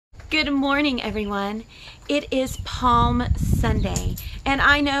Good morning, everyone. It is Palm Sunday, and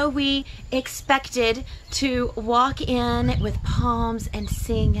I know we expected to walk in with palms and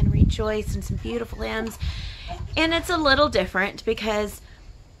sing and rejoice and some beautiful hymns, and it's a little different because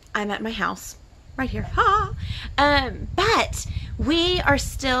I'm at my house right here. But we are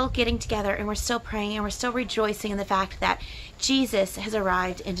still getting together, and we're still praying, and we're still rejoicing in the fact that Jesus has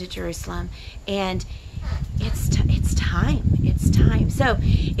arrived into Jerusalem, and it's time. It's time. So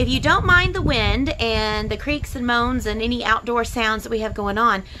if you don't mind the wind and the creaks and moans and any outdoor sounds that we have going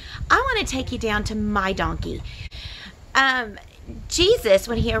on, I want to take you down to my donkey. Jesus,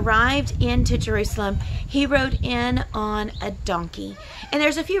 when he arrived into Jerusalem, he rode in on a donkey. And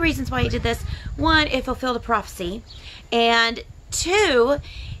there's a few reasons why he did this. One, it fulfilled a prophecy. And two,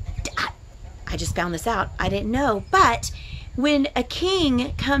 I just found this out. I didn't know. But when a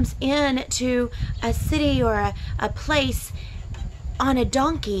king comes in to a city or a place on a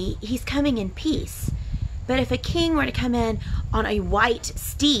donkey, he's coming in peace. But if a king were to come in on a white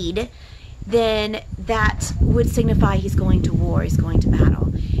steed, then that would signify he's going to war, he's going to battle.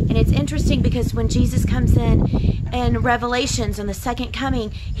 And it's interesting because when Jesus comes in Revelations on the second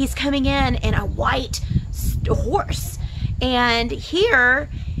coming, he's coming in a white horse. And here,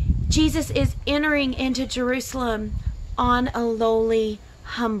 Jesus is entering into Jerusalem on a lowly,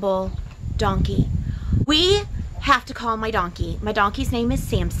 humble donkey. We have to call my donkey. My donkey's name is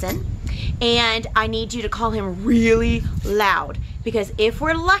Samson, and I need you to call him really loud, because if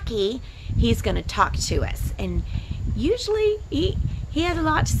we're lucky, he's gonna talk to us, and usually he has a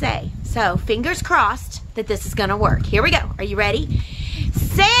lot to say. So fingers crossed that this is gonna work. Here we go. Are you ready?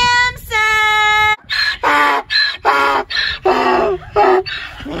 Samson!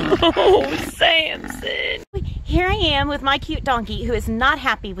 Oh, Samson. Here I am with my cute donkey, who is not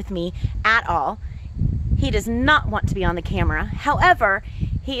happy with me at all. He does not want to be on the camera. However,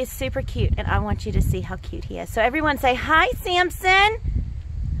 he is super cute, and I want you to see how cute he is. So everyone say, hi, Samson.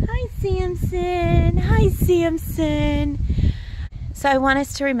 Hi, Samson. Hi, Samson. So I want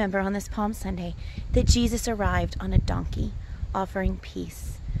us to remember on this Palm Sunday that Jesus arrived on a donkey, offering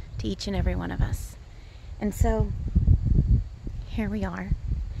peace to each and every one of us. And so here we are,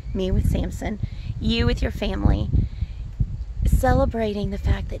 me with Samson, you with your family, celebrating the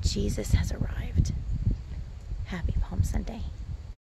fact that Jesus has arrived. Happy Palm Sunday.